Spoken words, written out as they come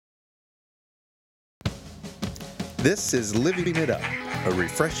This is Living It Up, a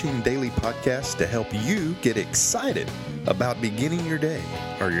refreshing daily podcast to help you get excited about beginning your day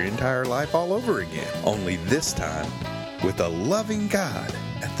or your entire life all over again. Only this time with a loving God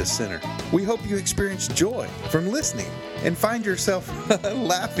at the center. We hope you experience joy from listening and find yourself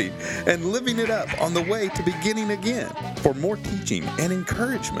laughing and living it up on the way to beginning again. For more teaching and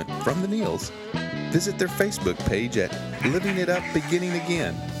encouragement from the Neals, visit their Facebook page at Living It Up Beginning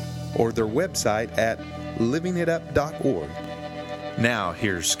Again or their website at livingitup.org. Now,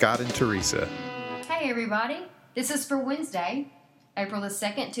 here's Scott and Teresa. Hey, everybody. This is for Wednesday, April the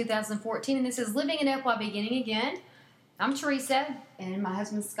 2nd, 2014, and this is Living It Up While Beginning Again. I'm Teresa, and my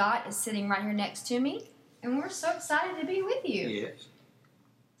husband Scott is sitting right here next to me, and we're so excited to be with you.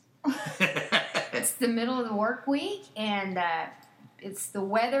 Yes. It's the middle of the work week, and it's the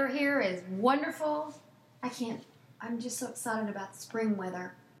weather here is wonderful. I'm just so excited about the spring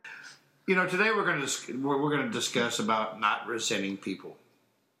weather. You know, today we're going to discuss about not resenting people,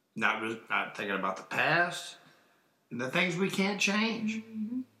 not thinking about the past and the things we can't change.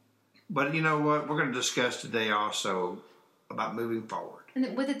 Mm-hmm. But you know what? We're going to discuss today also about moving forward.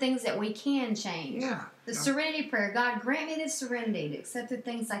 And with the things that we can change. Yeah. The serenity prayer. God, grant me the serenity to accept the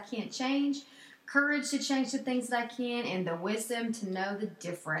things I can't change, courage to change the things that I can, and the wisdom to know the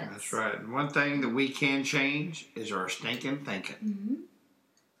difference. That's right. And one thing that we can change is our stinking thinking. Mm-hmm.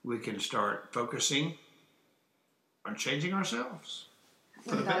 We can start focusing on changing ourselves.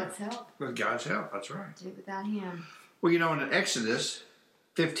 With God's help. With God's help, that's right. Do it without Him. Well, you know, in Exodus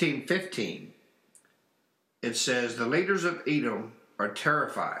 15:15, it says, "The leaders of Edom are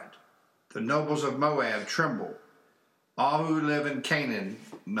terrified. The nobles of Moab tremble. All who live in Canaan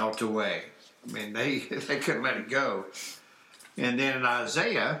melt away." I mean, they couldn't let it go. And then in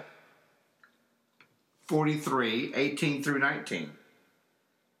Isaiah 43:18 through 19,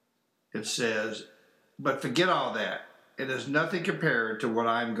 it says, "But forget all that. It is nothing compared to what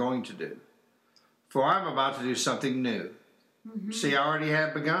I am going to do. For I am about to do something new. Mm-hmm. See, I already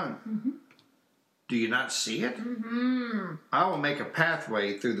have begun. Mm-hmm. Do you not see it? Mm-hmm. I will make a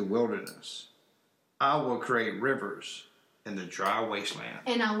pathway through the wilderness. I will create rivers in the dry wasteland."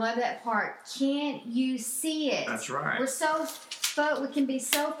 And I love that part. Can't you see it? That's right. We can be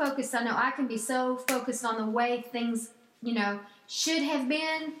so focused. I know I can be so focused on the way things, should have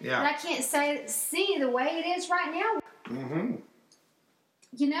been. Yeah. But I can't see the way it is right now. Mm-hmm.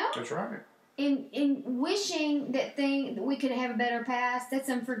 That's right. In wishing that we could have a better past, that's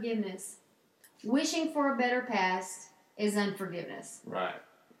unforgiveness. Wishing for a better past is unforgiveness. Right.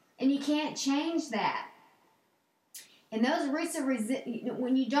 And you can't change that. And those roots of resentment,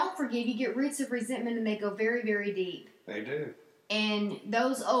 when you don't forgive, you get roots of resentment and they go very, very deep. They do. And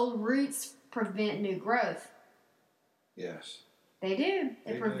those old roots prevent new growth. Yes. They do.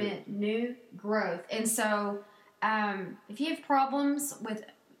 They prevent new growth. And so if you have problems with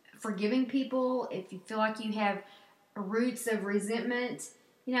forgiving people, if you feel like you have roots of resentment,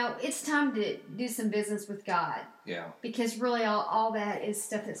 it's time to do some business with God. Yeah. Because really all that is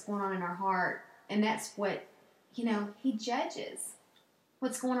stuff that's going on in our heart. And that's what, He judges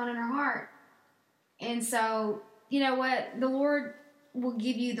what's going on in our heart. And so, you know what? The Lord will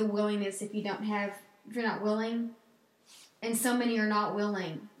give you the willingness if you're not willing. And so many are not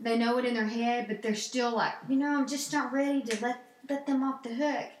willing. They know it in their head, but they're still like, I'm just not ready to let them off the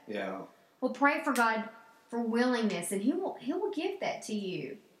hook. Yeah. Well, pray for God for willingness, and He will give that to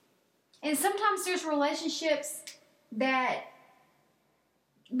you. And sometimes there's relationships that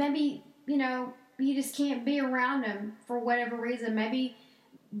maybe, you just can't be around them for whatever reason. Maybe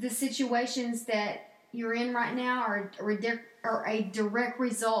the situations that you're in right now are a direct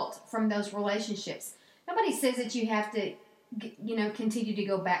result from those relationships. Nobody says that you have to, continue to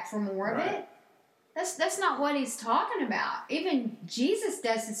go back for more of it. That's not what He's talking about. Even Jesus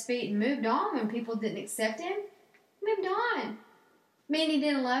dusted His feet and moved on when people didn't accept Him. Moved on. Mean He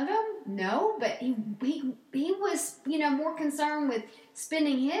didn't love them? No, but he was, more concerned with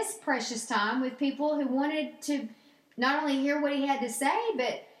spending His precious time with people who wanted to not only hear what He had to say,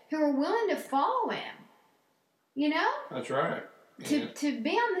 but who were willing to follow Him. That's right. To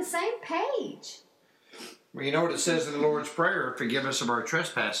be on the same page. Well, you know what it says in the Lord's Prayer? Forgive us of our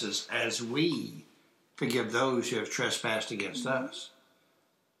trespasses as we forgive those who have trespassed against us.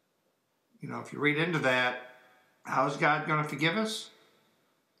 If you read into that, how is God going to forgive us?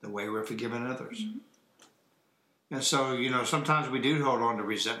 The way we're forgiving others. Mm-hmm. And so, sometimes we do hold on to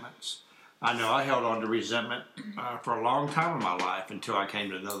resentments. I know I held on to resentment for a long time in my life until I came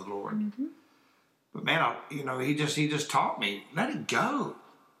to know the Lord. Mm-hmm. But man, He just taught me, let it go.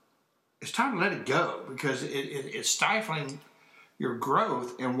 It's time to let it go because it's stifling your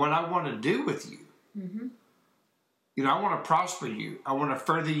growth and what I want to do with you. Mm-hmm. I want to prosper you. I want to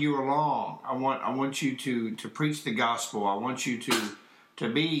further you along. I want you to preach the gospel. I want you to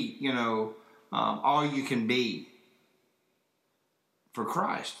be, all you can be for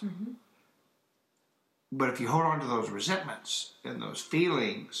Christ. Mm-hmm. But if you hold on to those resentments and those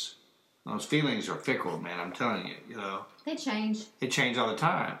feelings are fickle, man. I'm telling you, They change. They change all the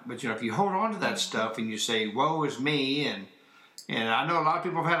time. But if you hold on to that stuff and you say, "Woe is me," and I know a lot of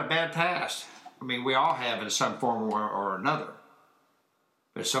people have had a bad past. I mean, we all have in some form or another,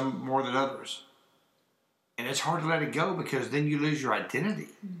 but some more than others. And it's hard to let it go because then you lose your identity.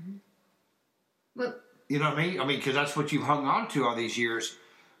 Mm-hmm. But you know what I mean? I mean, because that's what you've hung on to all these years.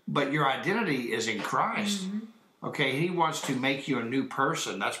 But your identity is in Christ. Mm-hmm. Okay, He wants to make you a new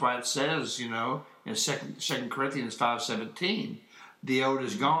person. That's why it says, in 2 Corinthians 5:17, the old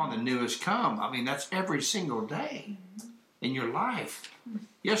is gone, the new has come. I mean, that's every single day in your life.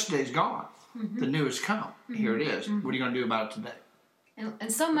 Yesterday's gone. Mm-hmm. The new has come. Here it is. What are you going to do about it today?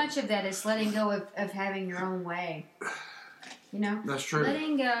 And so much of that is letting go of having your own way. That's true.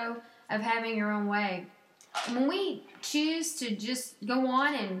 Letting go of having your own way. When we choose to just go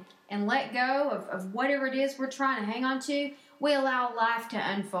on and let go of whatever it is we're trying to hang on to, we allow life to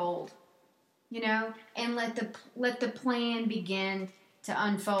unfold, and let the plan begin to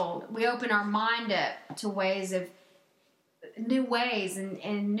unfold. We open our mind up to new ways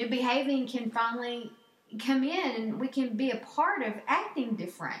and new behaving can finally come in and we can be a part of acting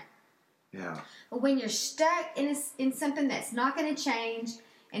different. Yeah. But when you're stuck in something that's not going to change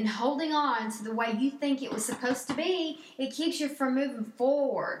and holding on to the way you think it was supposed to be, it keeps you from moving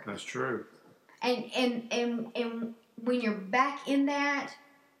forward. That's true. And when you're back in that,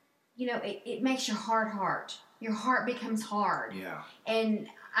 it makes your heart. Your heart becomes hard. Yeah. And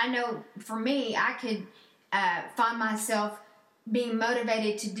I know for me, I could find myself being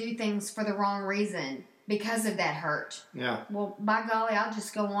motivated to do things for the wrong reason because of that hurt. Yeah. Well, by golly, I'll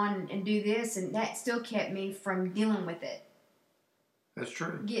just go on and do this, and that still kept me from dealing with it. That's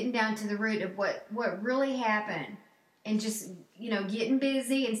true. Getting down to the root of what really happened, and just getting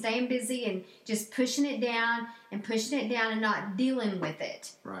busy and staying busy and just pushing it down and not dealing with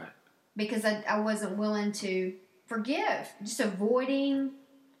it. Right. Because I wasn't willing to forgive, just avoiding,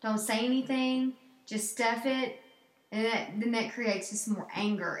 don't say anything, just stuff it, and then that creates just more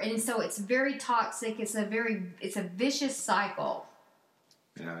anger, and so it's very toxic. It's a vicious cycle.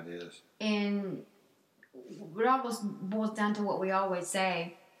 Yeah, it is. And it always boils down to what we always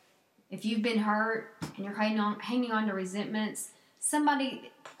say: if you've been hurt and you're hanging on to resentments,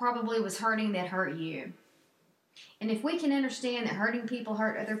 somebody probably was hurting that hurt you. And if we can understand that hurting people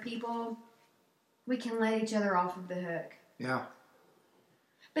hurt other people, we can let each other off of the hook. Yeah.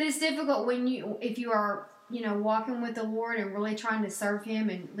 But it's difficult if you are, walking with the Lord and really trying to serve Him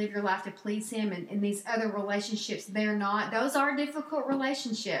and live your life to please Him, and these other relationships, those are difficult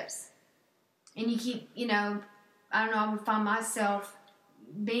relationships. And you keep, I would find myself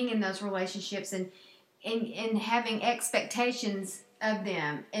being in those relationships and having expectations of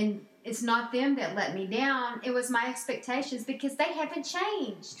them. And it's not them that let me down. It was my expectations because they haven't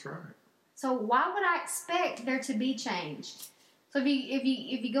changed. That's right. So why would I expect there to be change? So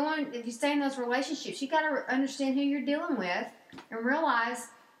if you stay in those relationships, you got to understand who you're dealing with and realize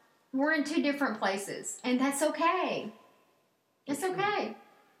we're in two different places, and that's okay. It's okay.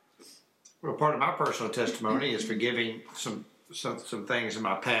 Well, part of my personal testimony is forgiving some things in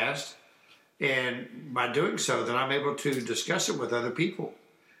my past, and by doing so, then I'm able to discuss it with other people,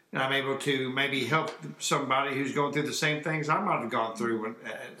 and I'm able to maybe help somebody who's going through the same things I might have gone through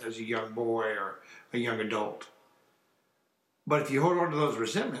as a young boy or a young adult. But if you hold on to those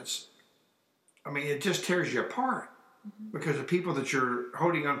resentments, I mean, it just tears you apart. Mm-hmm. Because the people that you're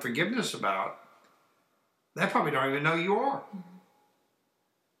holding unforgiveness about, they probably don't even know you are. Mm-hmm.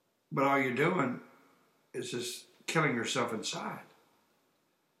 But all you're doing is just killing yourself inside.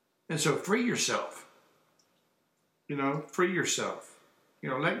 And so free yourself. Free yourself.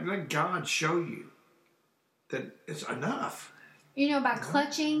 Let God show you that it's enough. By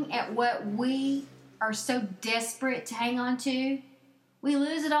clutching at what we are so desperate to hang on to, we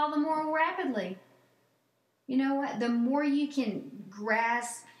lose it all the more rapidly. You know what? The more you can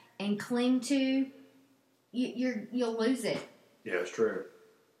grasp and cling to, you'll lose it. Yeah, it's true.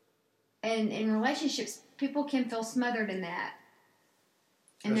 And in relationships, people can feel smothered in that.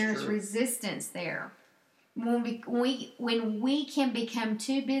 And That's there's true. resistance there. When we can become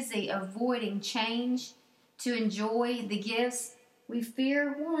too busy avoiding change to enjoy the gifts we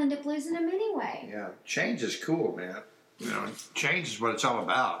fear, we'll end up losing them anyway. Yeah, change is cool, man. Change is what it's all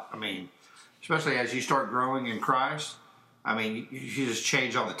about. I mean, especially as you start growing in Christ, I mean, you just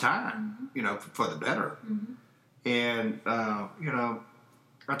change all the time, for the better. Mm-hmm. And, you know,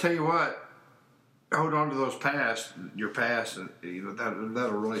 I tell you what, hold on to those your past, and you know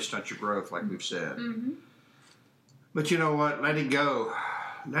that'll really stunt your growth, like we've said. Mm-hmm. But you know what? Let it go.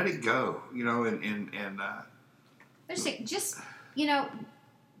 You know, and just, you know,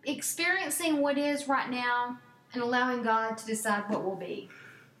 experiencing what is right now and allowing God to decide what will be.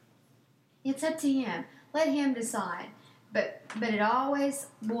 It's up to Him. Let Him decide. But it always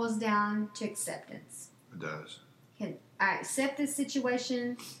boils down to acceptance. It does. I accept this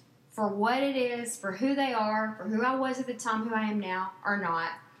situation for what it is, for who they are, for who I was at the time, who I am now, or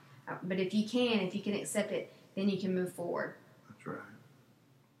not. But if you can accept it, then you can move forward. That's right.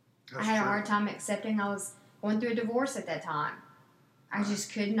 I had a hard time accepting. I was going through a divorce at that time. I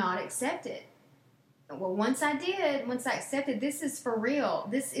just could not accept it. Well, once I accepted, this is for real.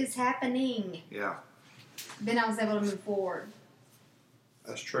 This is happening. Yeah. Then I was able to move forward.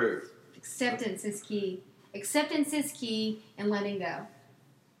 That's true. Acceptance is key. Acceptance is key, and letting go.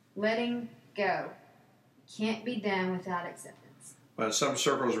 Letting go. Can't be done without acceptance. But in some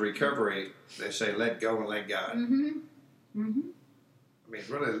circles of recovery, they say let go and let God. Mm-hmm. Mm-hmm. I mean,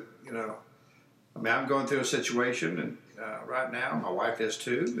 really, you know, I'm going through a situation, and right now, my wife is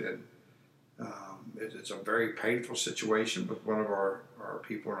too, and it's a very painful situation with one of our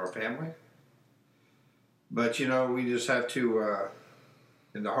people in our family. But, you know, we just have to,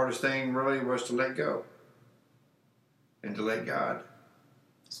 and the hardest thing really was to let go and to let God.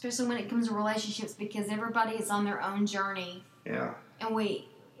 Especially when it comes to relationships, because everybody is on their own journey. Yeah. And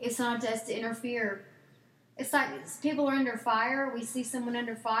it's not up to us to interfere. It's like people are under fire. We see someone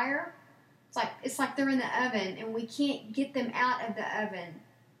under fire. It's like they're in the oven, and we can't get them out of the oven.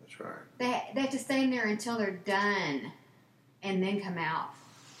 That's right. They have to stay in there until they're done, and then come out.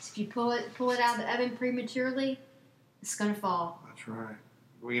 So if you pull it out of the oven prematurely, it's going to fall. That's right.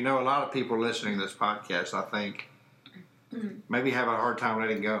 Well, you know, a lot of people listening to this podcast, I think, maybe have a hard time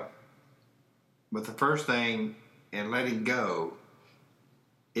letting go. But the first thing in letting go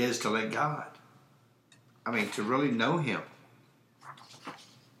is to let God. I mean, to really know Him.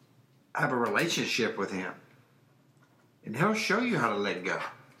 Have a relationship with Him. And He'll show you how to let go.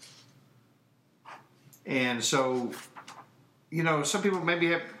 And so, you know, some people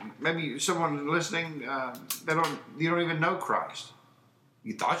maybe someone listening, you don't even know Christ.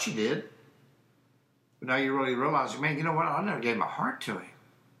 You thought you did. But now you really realize, man, you know what? I never gave my heart to Him.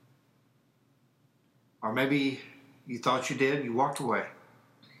 Or maybe you thought you did and you walked away.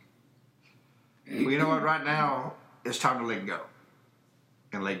 Well, you know what? Right now, it's time to let go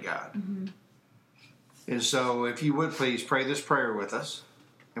and let God. Mm-hmm. And so, if you would please pray this prayer with us,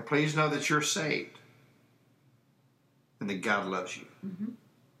 and please know that you're saved and that God loves you. Mm-hmm.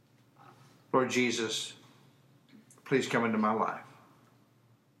 Lord Jesus, please come into my life.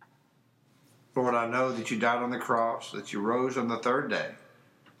 Lord, I know that you died on the cross, that you rose on the third day.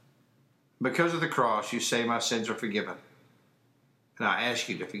 Because of the cross, you say my sins are forgiven. And I ask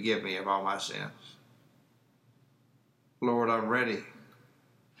you to forgive me of all my sins. Lord, I'm ready.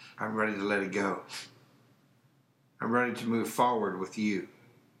 I'm ready to let it go. I'm ready to move forward with you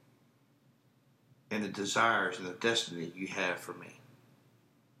and the desires and the destiny you have for me.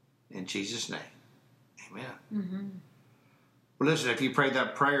 In Jesus' name, amen. Mm-hmm. Well, listen, if you prayed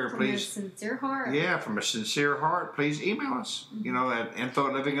that prayer, please. From a sincere heart. Yeah, from a sincere heart, please email us, you know, at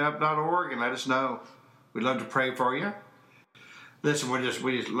info@livingitup.org, and let us know. We'd love to pray for you. Listen, we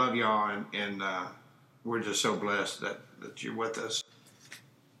just love y'all, and we're just so blessed that you're with us.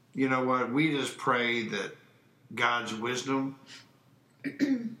 You know what? We just pray that God's wisdom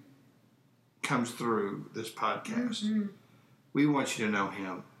comes through this podcast. Mm-hmm. We want you to know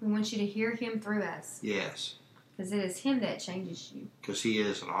Him. We want you to hear Him through us. Yes. Because it is Him that changes you. Because He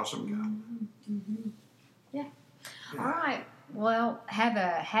is an awesome God. Mm-hmm. Yeah. All right. Well, have a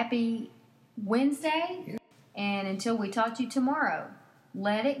happy Wednesday. Yeah. And until we talk to you tomorrow,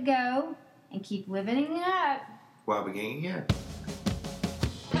 let it go and keep living it up. While beginning again.